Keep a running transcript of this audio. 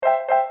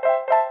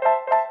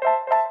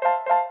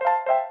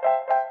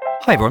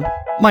Hi everyone,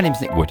 my name's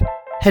Nick Wood,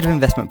 Head of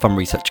Investment Fund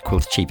Research at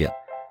Quilter Cheviot,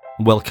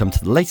 and welcome to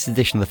the latest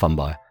edition of The Fund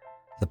Buyer,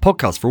 the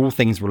podcast for all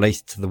things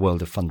related to the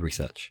world of fund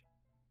research.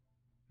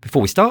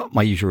 Before we start,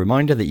 my usual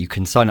reminder that you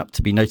can sign up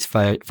to be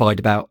notified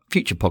about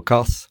future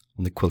podcasts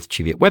on the Quilter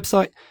Cheviot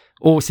website,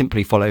 or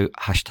simply follow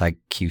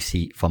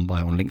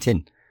 #QCFundBuyer on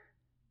LinkedIn.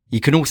 You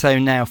can also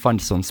now find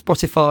us on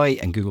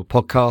Spotify and Google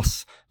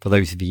Podcasts for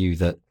those of you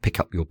that pick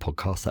up your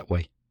podcast that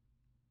way.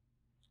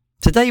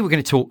 Today we're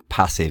going to talk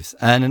passives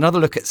and another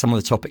look at some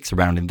of the topics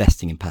around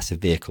investing in passive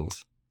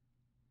vehicles.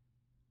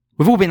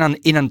 We've all been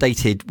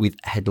inundated with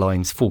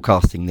headlines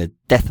forecasting the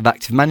death of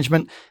active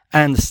management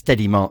and the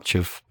steady march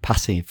of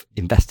passive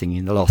investing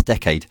in the last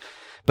decade.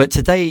 But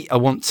today I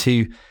want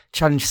to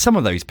challenge some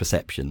of those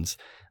perceptions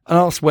and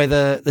ask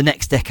whether the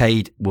next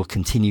decade will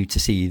continue to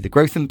see the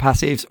growth in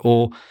passives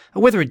or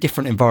whether a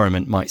different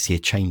environment might see a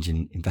change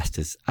in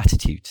investors'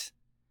 attitudes.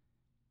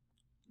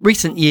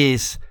 Recent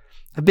years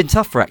have been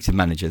tough for active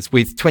managers,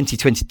 with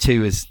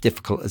 2022 as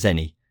difficult as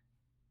any.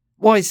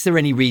 Why is there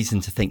any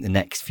reason to think the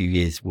next few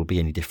years will be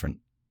any different?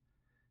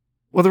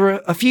 Well, there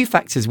are a few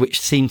factors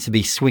which seem to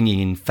be swinging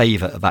in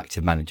favour of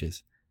active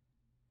managers.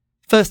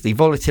 Firstly,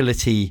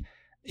 volatility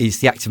is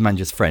the active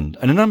manager's friend,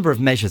 and a number of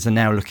measures are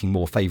now looking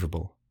more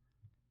favourable.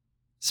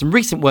 Some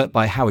recent work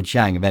by Howard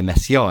Zhang of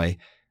MSCI,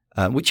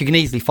 which you can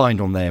easily find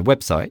on their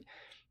website,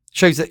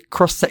 shows that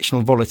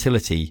cross-sectional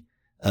volatility,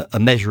 a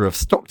measure of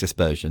stock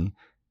dispersion,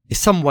 is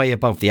some way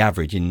above the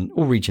average in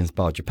all regions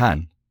bar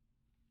Japan.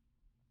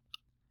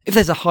 If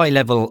there's a high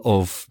level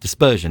of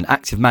dispersion,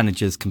 active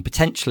managers can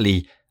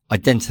potentially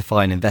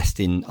identify and invest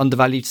in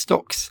undervalued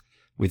stocks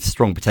with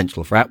strong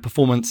potential for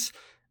outperformance,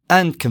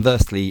 and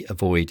conversely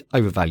avoid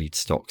overvalued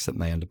stocks that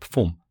may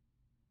underperform.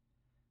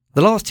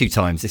 The last two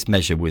times this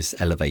measure was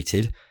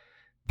elevated,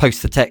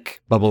 post the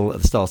tech bubble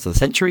at the start of the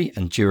century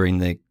and during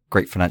the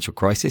Great Financial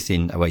Crisis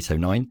in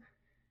 2008-09,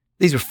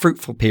 these were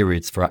fruitful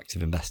periods for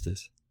active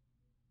investors.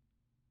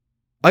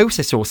 I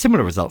also saw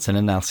similar results in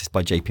analysis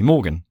by JP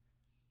Morgan,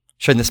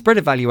 showing the spread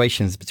of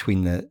valuations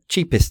between the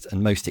cheapest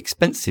and most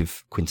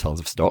expensive quintiles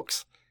of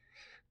stocks,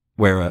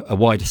 where a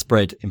wider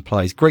spread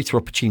implies greater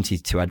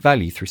opportunities to add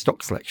value through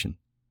stock selection.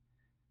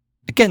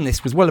 Again,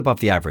 this was well above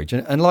the average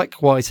and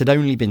likewise had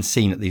only been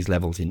seen at these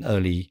levels in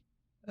early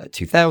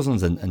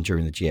 2000s and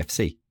during the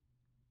GFC.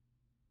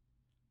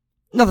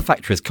 Another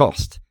factor is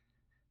cost.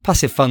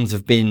 Passive funds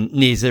have been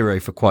near zero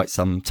for quite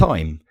some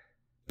time,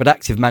 but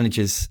active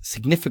managers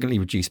significantly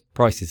reduced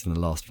prices in the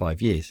last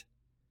 5 years.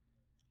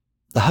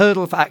 The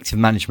hurdle for active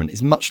management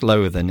is much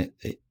lower than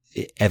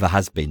it ever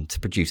has been to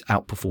produce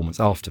outperformance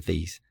after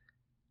fees,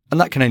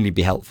 and that can only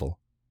be helpful,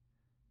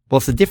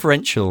 whilst the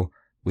differential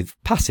with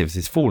passives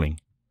is falling.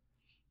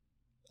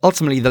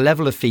 Ultimately, the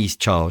level of fees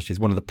charged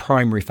is one of the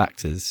primary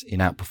factors in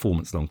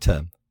outperformance long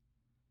term.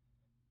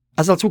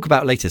 As I'll talk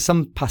about later,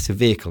 some passive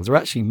vehicles are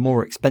actually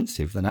more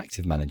expensive than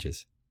active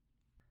managers.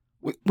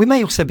 We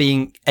may also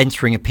be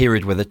entering a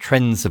period where the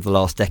trends of the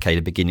last decade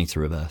are beginning to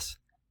reverse.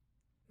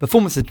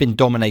 Performance has been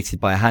dominated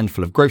by a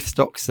handful of growth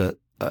stocks that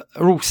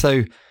are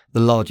also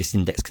the largest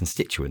index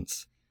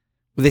constituents,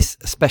 with this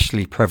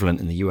especially prevalent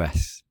in the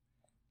US.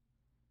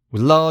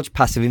 With large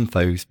passive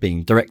inflows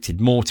being directed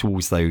more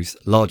towards those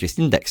largest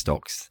index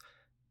stocks,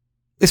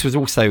 this was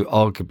also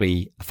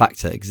arguably a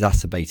factor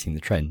exacerbating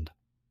the trend.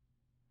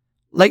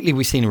 Lately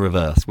we've seen a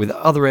reverse, with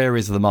other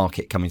areas of the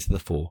market coming to the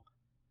fore.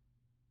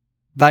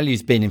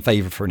 Value's been in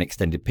favour for an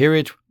extended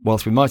period,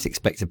 whilst we might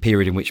expect a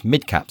period in which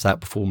mid-caps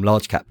outperform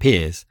large-cap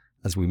peers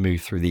as we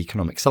move through the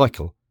economic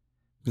cycle,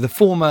 with the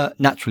former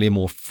naturally a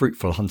more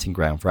fruitful hunting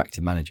ground for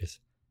active managers.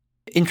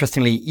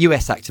 Interestingly,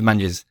 US active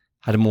managers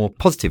had a more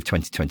positive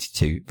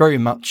 2022, very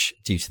much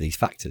due to these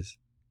factors.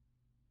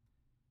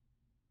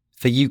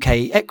 For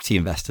UK equity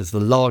investors, the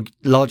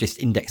largest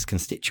index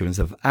constituents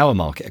of our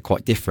market are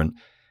quite different,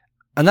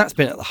 and that's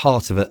been at the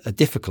heart of a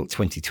difficult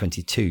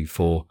 2022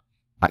 for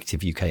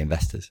active UK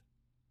investors.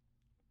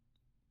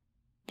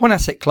 One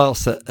asset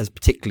class that has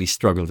particularly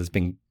struggled has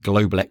been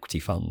global equity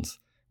funds,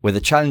 where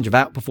the challenge of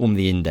outperforming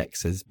the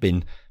index has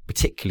been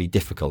particularly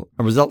difficult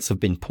and results have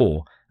been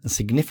poor and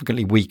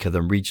significantly weaker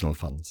than regional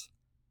funds.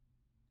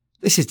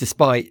 This is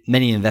despite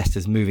many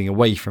investors moving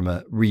away from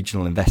a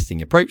regional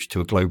investing approach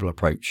to a global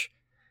approach,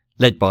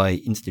 led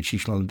by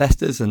institutional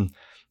investors and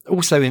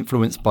also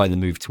influenced by the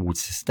move towards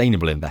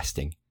sustainable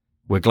investing,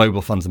 where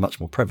global funds are much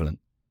more prevalent.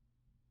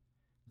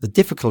 The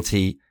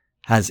difficulty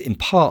has in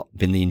part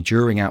been the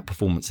enduring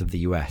outperformance of the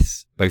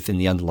US, both in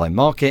the underlying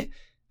market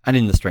and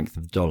in the strength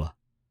of the dollar.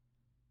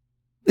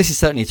 This is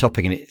certainly a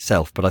topic in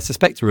itself, but I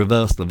suspect a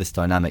reversal of this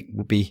dynamic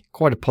would be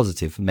quite a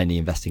positive for many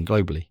investing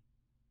globally.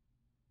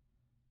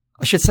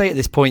 I should say at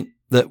this point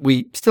that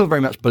we still very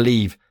much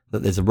believe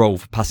that there's a role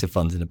for passive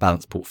funds in a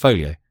balanced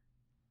portfolio.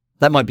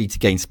 That might be to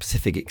gain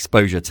specific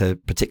exposure to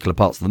particular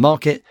parts of the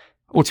market,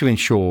 or to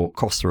ensure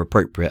costs are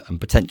appropriate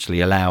and potentially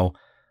allow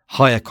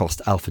higher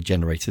cost alpha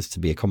generators to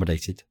be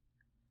accommodated.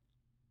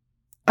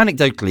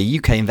 Anecdotally,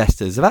 UK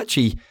investors have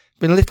actually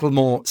been a little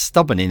more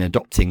stubborn in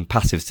adopting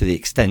passives to the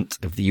extent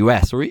of the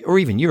US or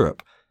even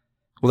Europe,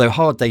 although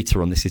hard data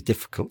on this is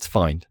difficult to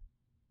find.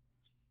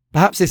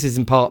 Perhaps this is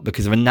in part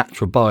because of a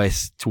natural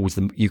bias towards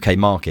the UK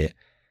market,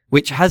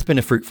 which has been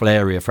a fruitful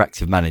area for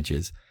active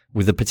managers,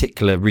 with a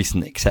particular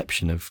recent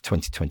exception of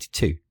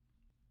 2022.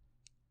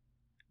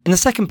 In the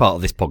second part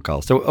of this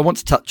podcast, I want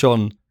to touch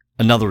on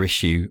another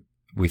issue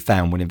we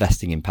found when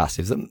investing in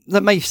passives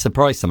that may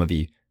surprise some of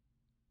you.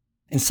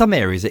 In some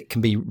areas, it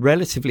can be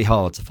relatively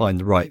hard to find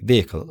the right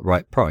vehicle at the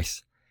right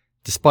price,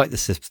 despite the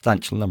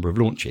substantial number of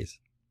launches.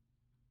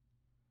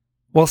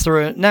 Whilst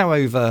there are now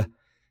over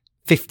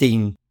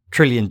 $15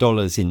 trillion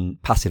in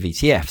passive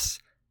ETFs,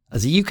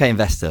 as a UK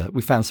investor,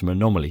 we found some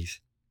anomalies.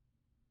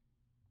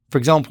 For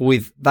example,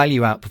 with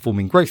value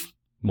outperforming growth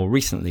more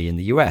recently in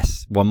the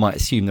US, one might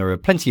assume there are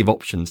plenty of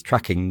options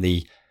tracking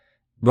the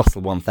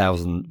Russell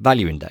 1000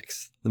 Value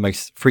Index, the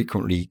most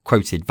frequently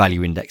quoted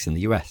value index in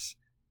the US.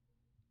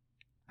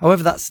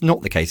 However, that's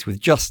not the case with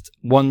just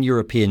one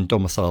European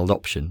domiciled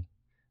option,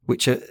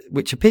 which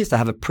appears to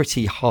have a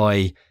pretty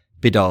high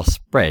bid-ask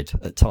spread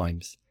at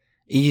times,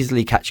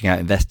 easily catching out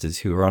investors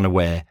who are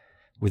unaware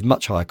with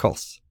much higher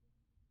costs.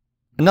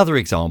 Another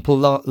example,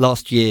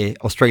 last year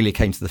Australia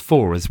came to the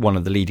fore as one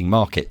of the leading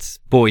markets,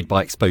 buoyed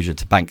by exposure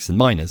to banks and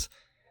miners,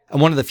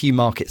 and one of the few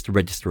markets to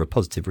register a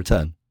positive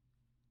return.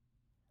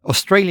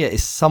 Australia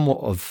is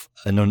somewhat of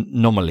an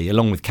anomaly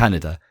along with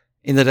Canada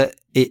in that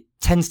it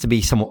tends to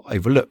be somewhat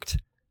overlooked.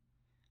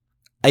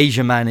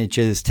 Asia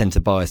managers tend to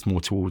bias more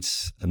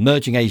towards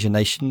emerging Asian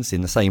nations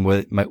in the same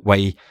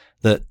way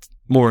that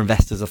more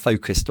investors are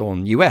focused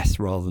on US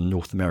rather than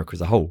North America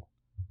as a whole.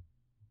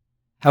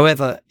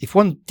 However, if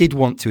one did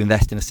want to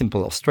invest in a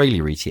simple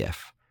Australia ETF,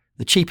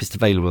 the cheapest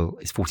available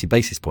is 40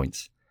 basis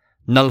points,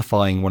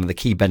 nullifying one of the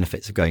key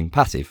benefits of going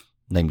passive,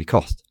 namely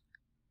cost.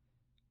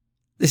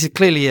 This is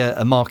clearly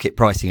a market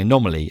pricing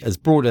anomaly, as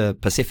broader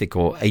Pacific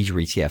or Asia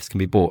ETFs can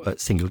be bought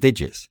at single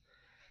digits,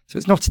 so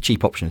it's not a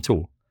cheap option at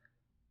all.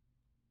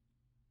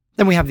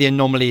 Then we have the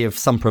anomaly of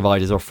some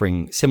providers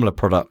offering similar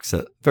products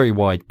at very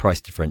wide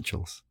price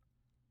differentials.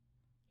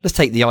 Let's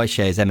take the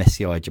iShares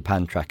MSCI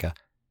Japan tracker,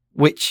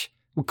 which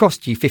will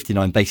cost you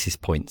 59 basis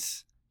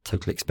points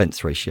total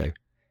expense ratio.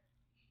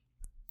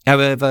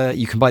 However,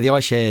 you can buy the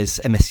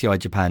iShares MSCI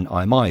Japan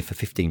IMI for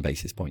 15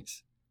 basis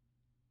points.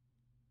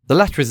 The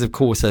latter is, of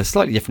course, a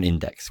slightly different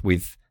index,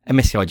 with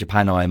MSCI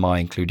Japan IMI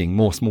including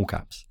more small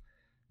caps,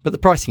 but the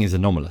pricing is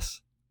anomalous.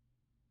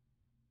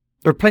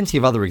 There are plenty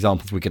of other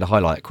examples we could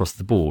highlight across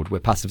the board where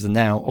passives are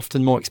now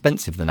often more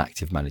expensive than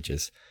active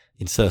managers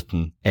in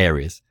certain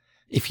areas,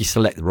 if you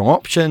select the wrong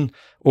option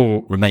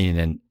or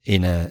remain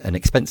in an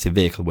expensive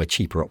vehicle where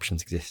cheaper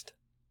options exist.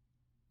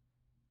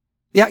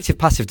 The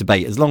active-passive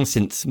debate has long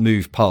since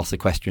moved past the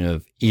question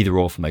of either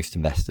or for most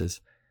investors.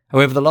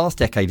 However, the last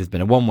decade has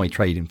been a one-way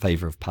trade in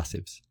favour of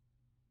passives.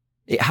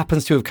 It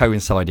happens to have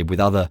coincided with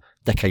other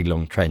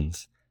decade-long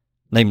trends,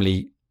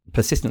 namely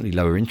persistently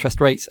lower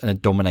interest rates and a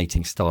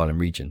dominating style and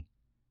region.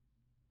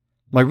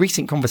 My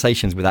recent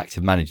conversations with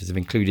active managers have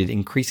included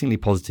increasingly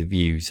positive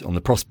views on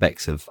the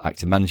prospects of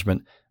active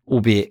management,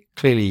 albeit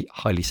clearly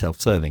highly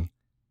self-serving.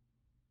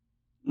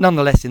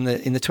 Nonetheless, in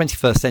the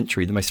 21st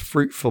century, the most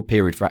fruitful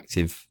period for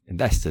active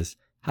investors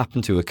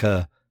happened to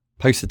occur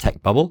post the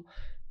tech bubble,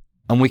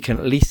 and we can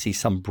at least see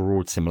some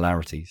broad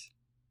similarities.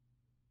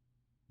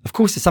 Of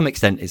course, to some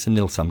extent, it's a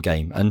nil-sum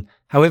game, and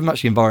however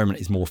much the environment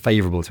is more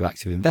favourable to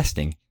active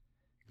investing,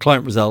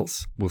 client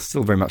results will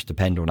still very much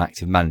depend on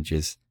active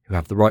managers who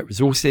have the right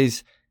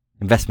resources,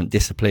 investment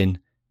discipline,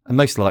 and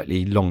most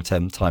likely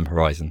long-term time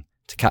horizon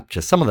to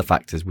capture some of the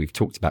factors we've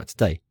talked about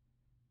today.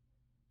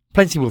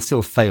 Plenty will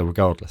still fail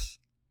regardless.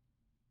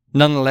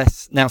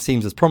 Nonetheless, now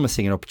seems as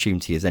promising an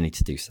opportunity as any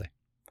to do so.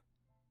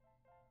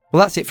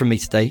 Well, that's it from me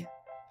today.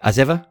 As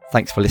ever,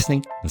 thanks for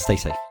listening and stay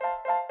safe.